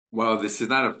Well, this is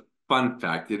not a fun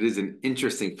fact. It is an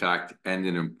interesting fact and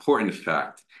an important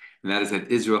fact. And that is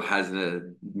that Israel has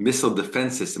a missile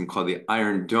defense system called the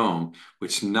Iron Dome,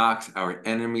 which knocks our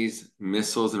enemies'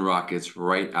 missiles and rockets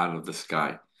right out of the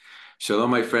sky. Shalom,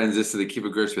 my friends. This is the Keep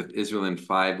It Gersh with Israel in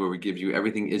 5, where we give you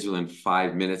everything Israel in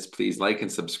 5 minutes. Please like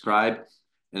and subscribe.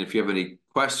 And if you have any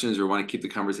questions or want to keep the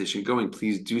conversation going,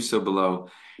 please do so below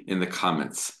in the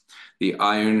comments. The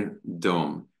Iron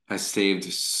Dome has saved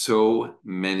so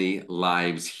many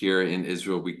lives here in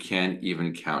Israel, we can't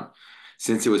even count.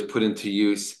 Since it was put into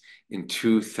use in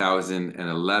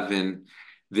 2011,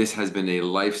 this has been a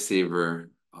lifesaver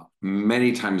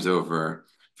many times over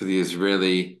for the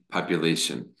Israeli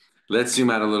population. Let's zoom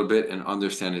out a little bit and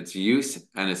understand its use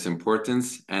and its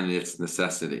importance and its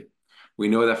necessity. We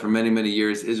know that for many, many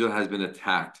years, Israel has been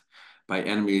attacked by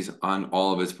enemies on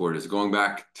all of its borders, going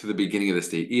back to the beginning of the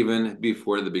state, even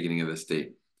before the beginning of the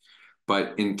state.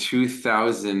 But in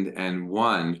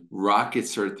 2001,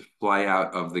 rockets started to fly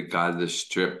out of the Gaza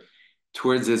Strip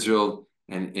towards Israel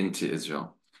and into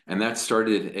Israel. And that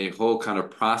started a whole kind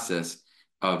of process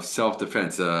of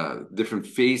self-defense, different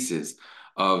phases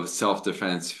of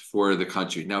self-defense for the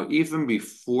country. Now, even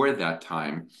before that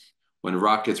time, when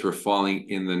rockets were falling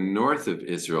in the north of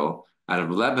Israel, out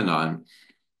of Lebanon,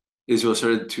 Israel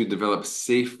started to develop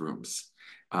safe rooms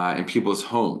in people's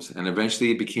homes. And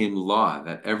eventually it became law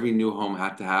that every new home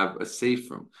had to have a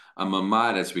safe room, a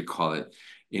mamad, as we call it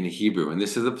in Hebrew. And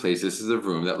this is a place, this is a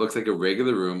room that looks like a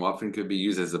regular room, often could be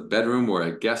used as a bedroom or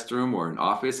a guest room or an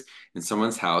office in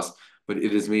someone's house, but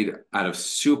it is made out of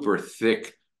super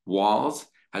thick walls,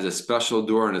 has a special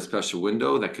door and a special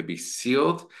window that could be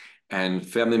sealed, and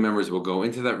family members will go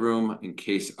into that room in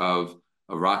case of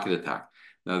a rocket attack.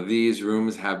 Now, these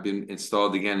rooms have been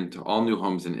installed again into all new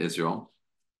homes in Israel.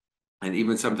 And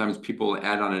even sometimes people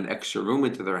add on an extra room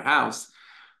into their house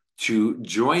to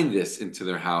join this into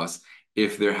their house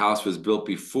if their house was built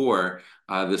before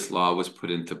this law was put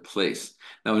into place.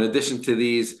 Now, in addition to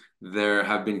these, there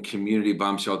have been community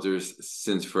bomb shelters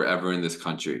since forever in this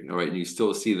country, all right? And you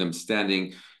still see them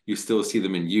standing, you still see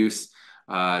them in use.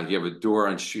 You have a door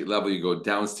on street level, you go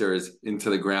downstairs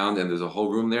into the ground, and there's a whole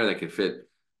room there that could fit,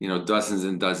 dozens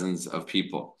and dozens of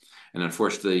people. And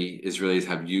unfortunately, Israelis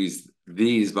have used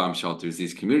these bomb shelters,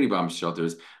 these community bomb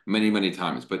shelters, many, many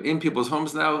times. But in people's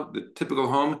homes now, the typical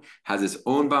home has its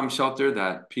own bomb shelter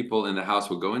that people in the house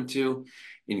will go into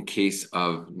in case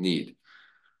of need.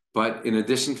 But in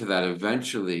addition to that,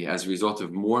 eventually, as a result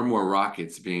of more and more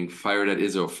rockets being fired at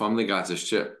Israel from the Gaza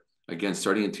Strip, again,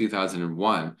 starting in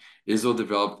 2001, Israel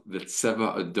developed the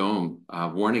Tseva Adom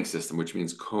warning system, which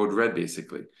means code red,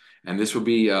 basically. And this will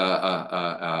be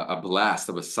a blast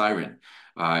of a siren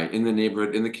in the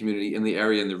neighborhood, in the community, in the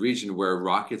area, in the region where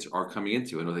rockets are coming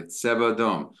into. And it was like Tseva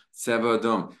Adom, Tseva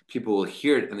Adom. People will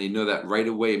hear it and they know that right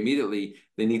away, immediately,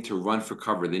 they need to run for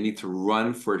cover. They need to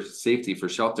run for safety, for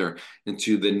shelter,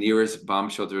 into the nearest bomb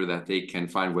shelter that they can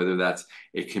find, whether that's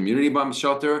a community bomb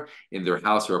shelter in their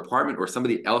house or apartment or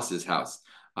somebody else's house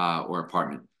or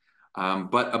apartment.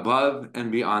 But above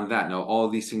and beyond that, now all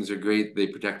these things are great. They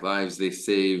protect lives. They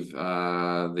save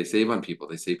on people.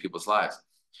 They save people's lives.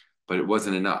 But it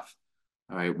wasn't enough.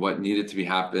 All right, what needed to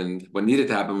happen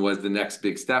was the next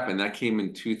big step, and that came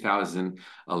in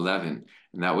 2011,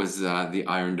 and that was the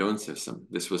Iron Dome system.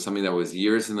 This was something that was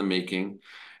years in the making,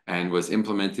 and was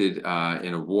implemented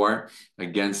in a war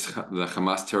against the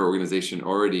Hamas terror organization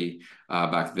already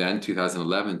back then,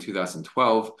 2011,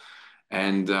 2012,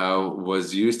 and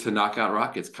was used to knock out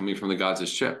rockets coming from the Gaza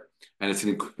Strip. And it's an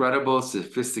incredible,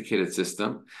 sophisticated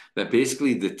system that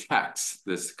basically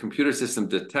this computer system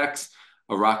detects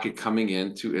a rocket coming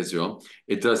into Israel.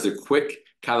 It does the quick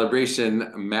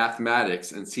calibration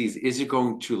mathematics and sees, is it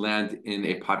going to land in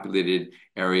a populated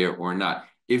area or not?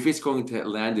 If it's going to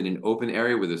land in an open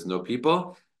area where there's no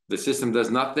people, the system does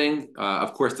nothing.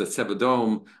 Of course, the Tseva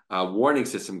Adom warning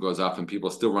system goes off and people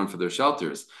still run for their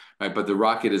shelters, right? But the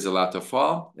rocket is allowed to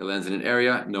fall. It lands in an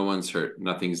area, no one's hurt,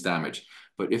 nothing's damaged.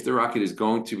 But if the rocket is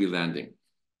going to be landing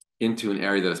into an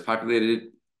area that is populated,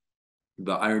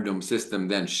 the Iron Dome system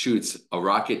then shoots a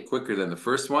rocket quicker than the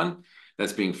first one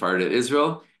that's being fired at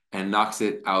Israel and knocks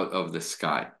it out of the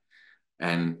sky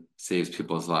and saves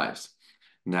people's lives.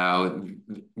 Now,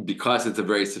 because it's a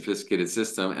very sophisticated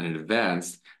system and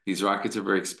advanced, these rockets are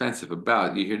very expensive.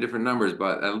 You hear different numbers,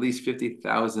 but at least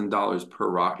 $50,000 per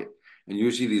rocket. And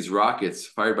usually these rockets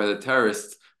fired by the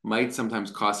terrorists might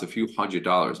sometimes cost a few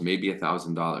 $100s, maybe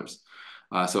 $1,000.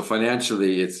 So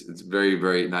financially, it's very,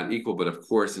 very not equal, but of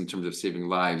course, in terms of saving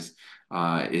lives,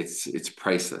 it's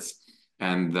priceless.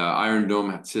 And the Iron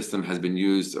Dome system has been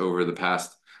used over the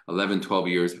past 11, 12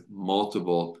 years,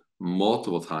 multiple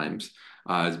multiple times.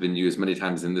 Has been used many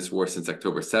times in this war since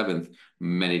October 7th,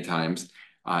 many times,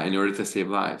 in order to save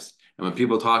lives. And when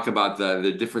people talk about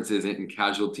the differences in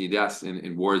casualty deaths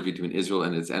in wars between Israel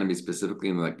and its enemies, specifically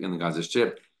in the Gaza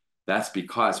Strip, that's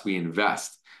because we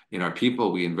invest in our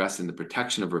people. We invest in the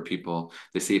protection of our people,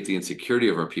 the safety and security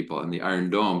of our people. And the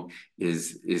Iron Dome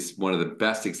is one of the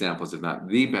best examples, if not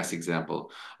the best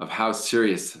example, of how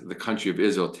serious the country of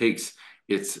Israel takes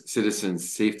its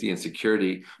citizens' safety and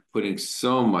security, putting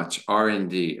so much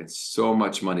R&D and so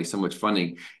much money, so much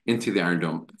funding into the Iron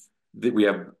Dome. We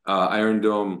have Iron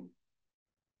Dome,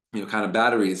 kind of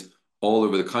batteries all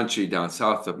over the country, down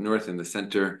south, up north, in the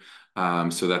center,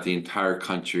 so that the entire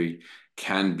country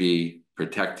can be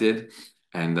protected.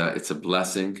 And it's a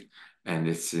blessing, and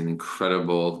it's an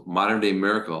incredible modern day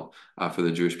miracle for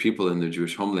the Jewish people in the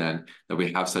Jewish homeland that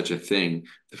we have such a thing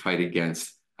to fight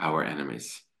against our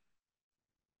enemies.